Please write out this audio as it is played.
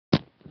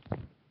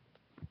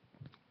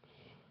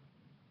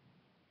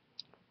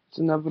It's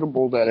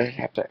inevitable that I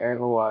have to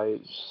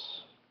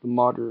analyze the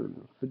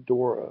modern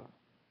Fedora.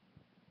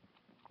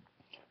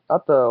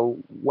 Not the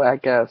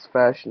whack ass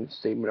fashion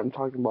statement, I'm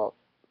talking about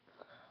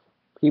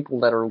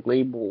people that are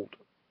labeled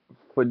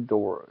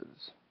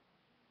fedoras.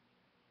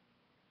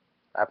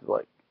 I have to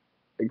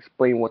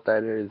explain what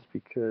that is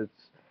because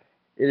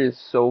it is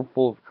so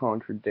full of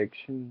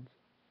contradictions.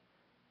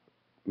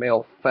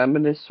 Male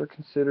feminists are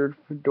considered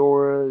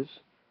fedoras.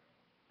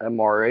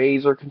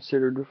 MRAs are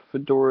considered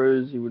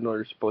fedoras, even though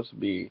they're supposed to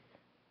be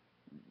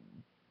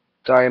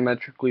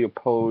diametrically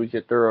opposed,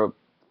 yet they're a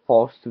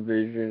false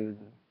division.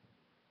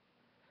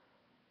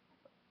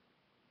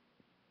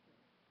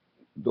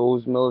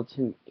 Those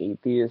militant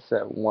atheists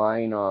that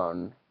whine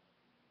on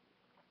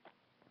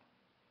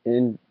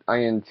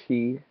INT,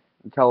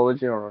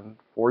 intelligent on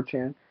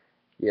 4chan,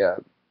 yeah,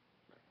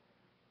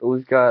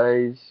 those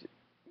guys,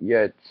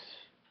 yet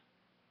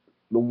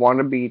the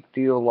wannabe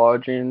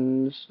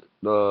theologians,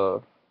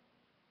 the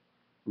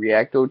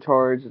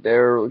reactotards,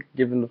 they're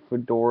given the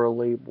Fedora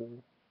label,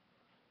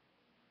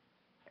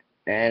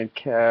 and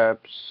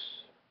caps,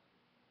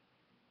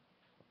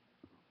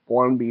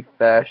 wannabe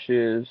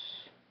fascists.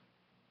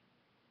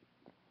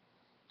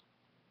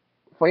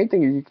 Funny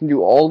thing is, you can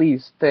do all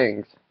these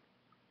things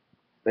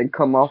and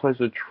come off as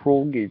a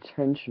troll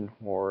attention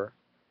whore,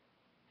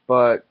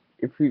 but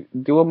if you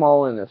do them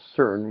all in a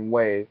certain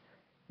way,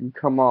 you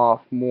come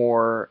off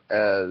more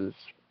as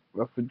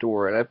a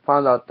fedora. And I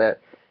found out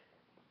that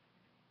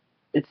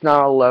it's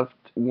not a left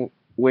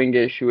wing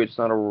issue, it's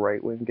not a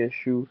right wing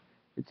issue.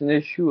 It's an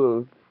issue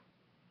of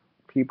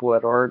people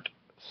that aren't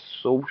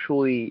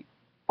socially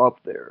up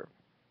there.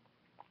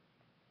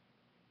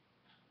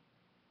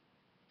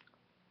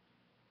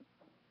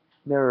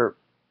 They're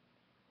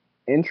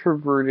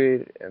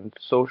introverted and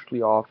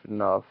socially off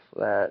enough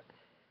that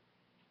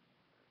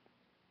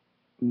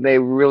they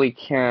really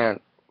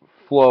can't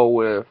flow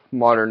with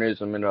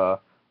modernism in a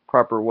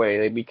proper way.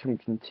 They become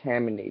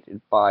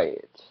contaminated by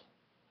it.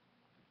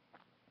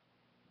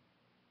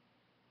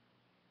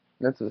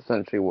 That's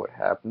essentially what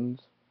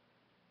happens.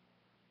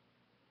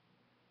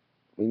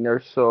 I mean,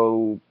 they're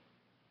so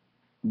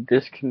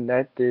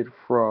disconnected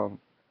from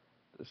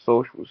the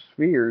social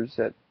spheres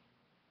that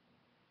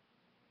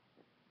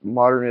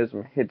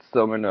modernism hits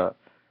them in a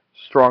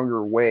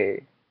stronger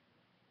way.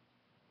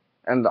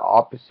 And the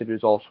opposite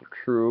is also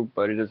true,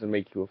 but it doesn't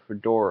make you a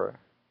fedora.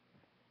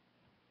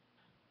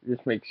 It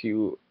just makes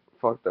you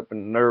fucked up in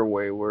another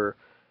way where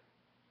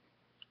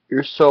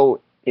you're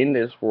so in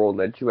this world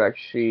that you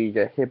actually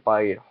get hit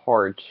by it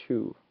hard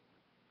too.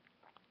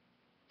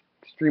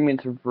 Extreme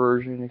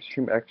introversion,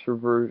 extreme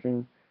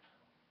extroversion,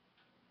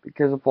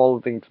 because of all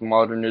the things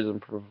modernism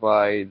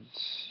provides,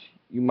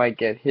 you might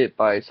get hit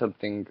by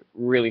something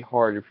really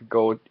hard if you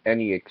go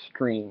any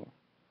extreme.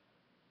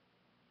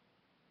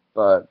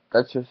 But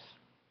that's just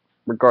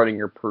regarding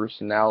your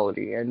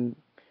personality. And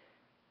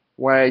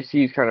when I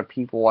see these kind of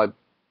people, I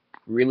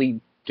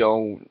really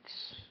don't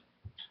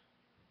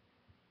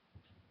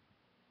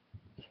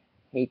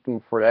hate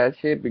them for that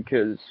shit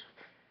because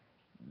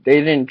they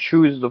didn't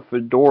choose the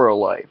fedora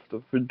life.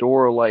 The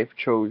fedora life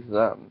chose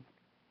them.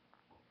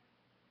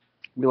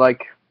 We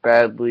like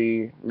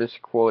badly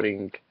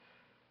misquoting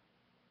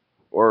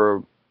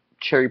or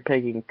cherry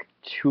picking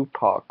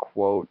Tupac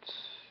quotes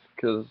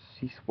because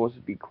he's supposed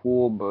to be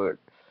cool, but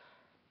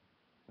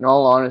in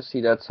all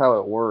honesty, that's how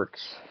it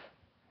works.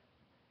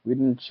 We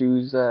didn't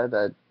choose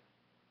that.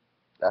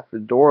 That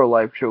fedora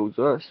life chose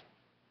us,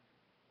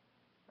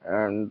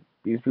 and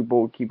these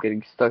people keep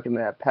getting stuck in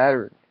that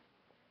pattern.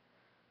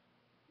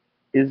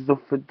 Is the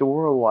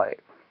fedora life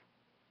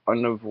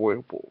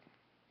unavoidable?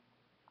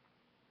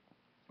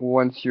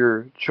 Once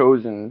you're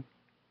chosen,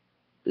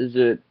 is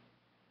it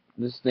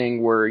this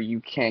thing where you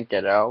can't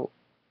get out?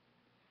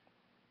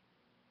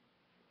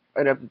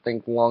 I'd have to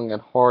think long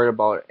and hard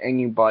about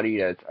anybody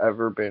that's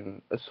ever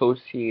been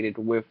associated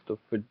with the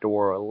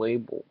Fedora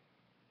label.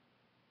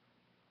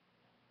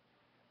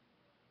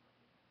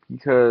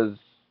 Because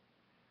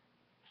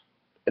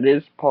it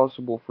is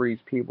possible for these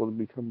people to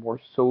become more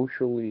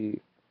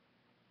socially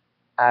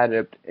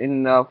adept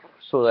enough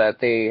so that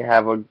they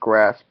have a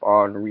grasp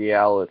on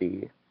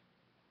reality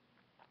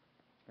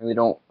and they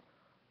don't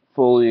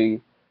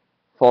fully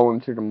fall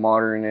into the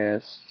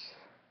modernist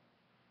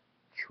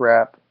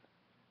trap.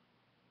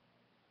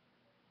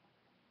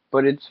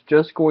 But it's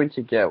just going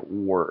to get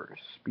worse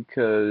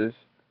because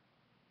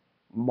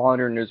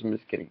modernism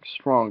is getting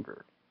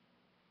stronger.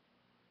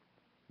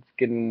 It's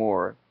getting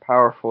more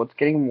powerful. It's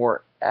getting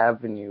more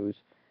avenues,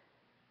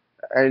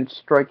 and it's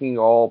striking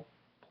all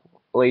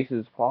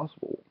places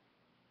possible.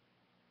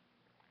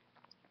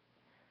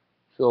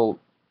 So,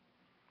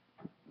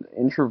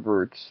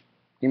 introverts,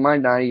 you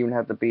might not even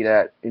have to be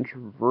that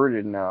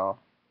introverted now.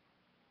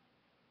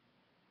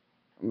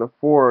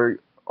 Before,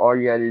 all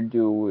you had to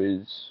do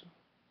was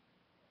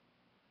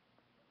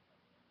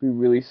be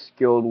really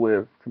skilled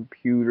with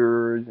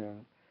computers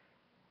and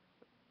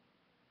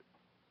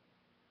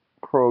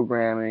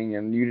programming,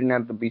 and you didn't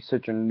have to be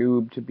such a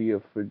noob to be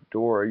a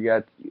fedora. You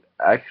had to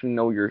actually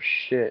know your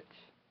shit.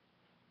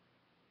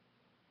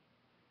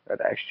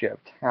 that actually have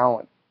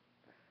talent.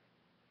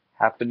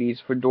 Half of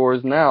these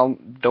fedoras now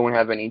don't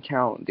have any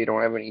talent. They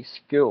don't have any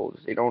skills.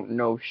 They don't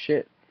know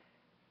shit.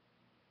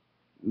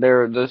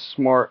 They're the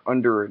smart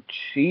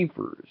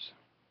underachievers.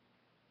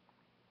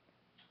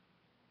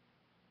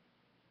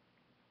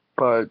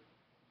 But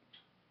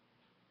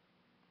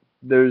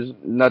there's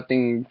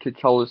nothing to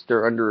tell us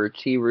they're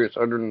underachievers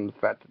other than the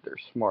fact that they're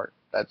smart.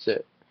 That's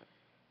it.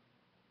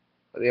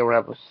 They don't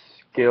have a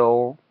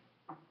skill.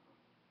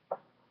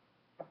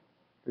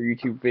 Their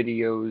YouTube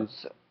videos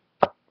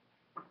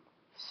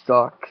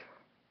suck.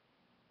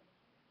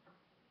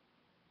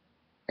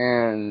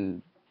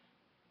 And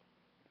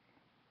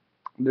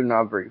they're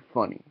not very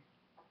funny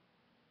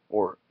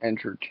or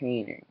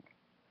entertaining.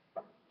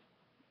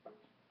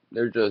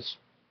 They're just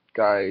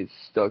guys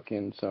stuck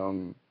in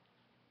some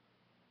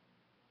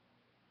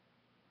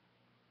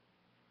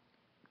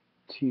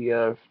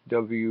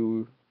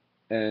TFW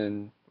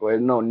and well,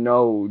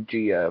 no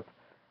GF.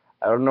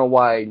 I don't know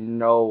why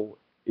no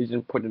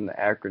isn't put in the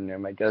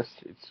acronym. I guess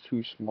it's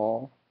too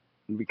small.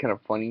 It'd be kind of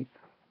funny.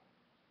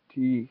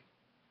 TFW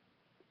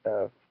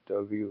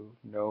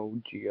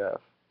no GF.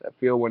 That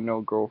feel with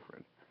no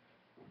girlfriend.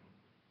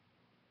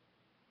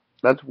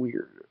 That's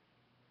weird.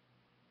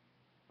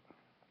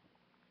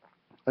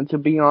 And to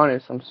be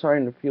honest, I'm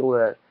starting to feel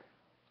that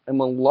I'm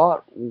a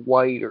lot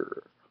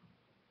whiter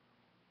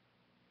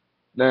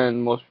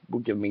than most people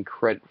give me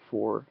credit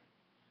for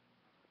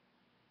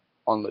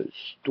on the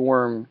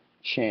Storm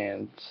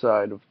Chan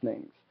side of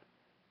things.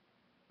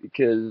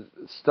 Because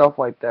stuff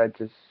like that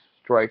just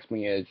strikes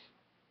me as,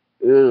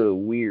 ugh,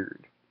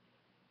 weird.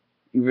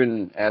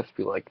 Even as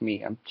people like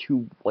me, I'm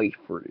too white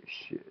for this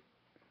shit.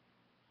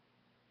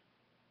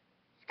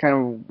 It's kind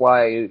of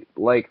why I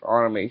like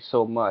anime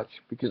so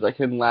much, because I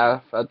can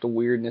laugh at the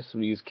weirdness of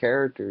these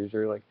characters.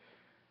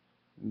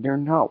 They're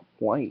not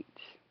white.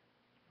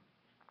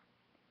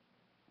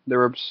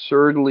 They're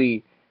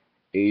absurdly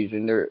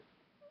Asian. They're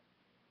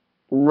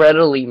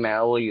readily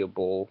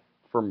malleable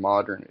for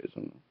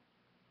modernism.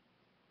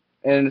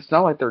 And it's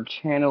not like they're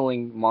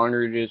channeling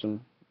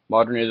modernism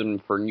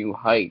for new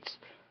heights.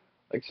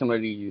 Like some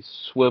of these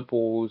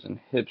swipples and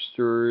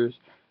hipsters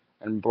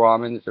and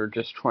Brahmins are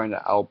just trying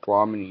to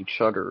out-Brahmin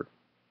each other.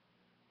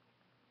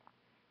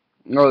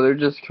 No, they're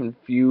just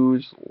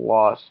confused,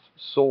 lost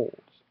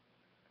souls.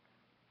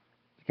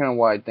 It's kind of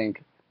why I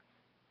think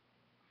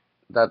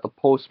that the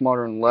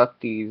postmodern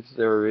lefties,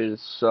 there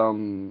is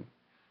some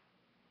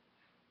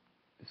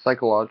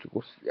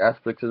psychological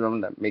aspects of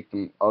them that make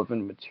them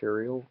oven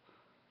material.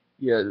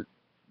 Yeah,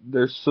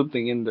 there's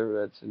something in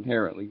there that's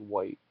inherently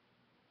white.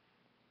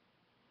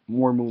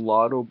 More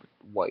mulatto, but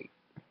white.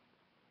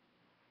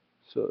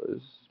 So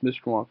is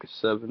Mr. Wonka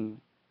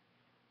 7,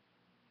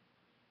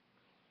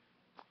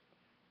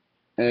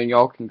 and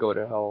y'all can go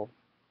to hell.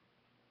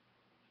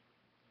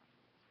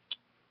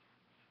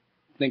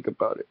 Think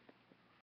about it.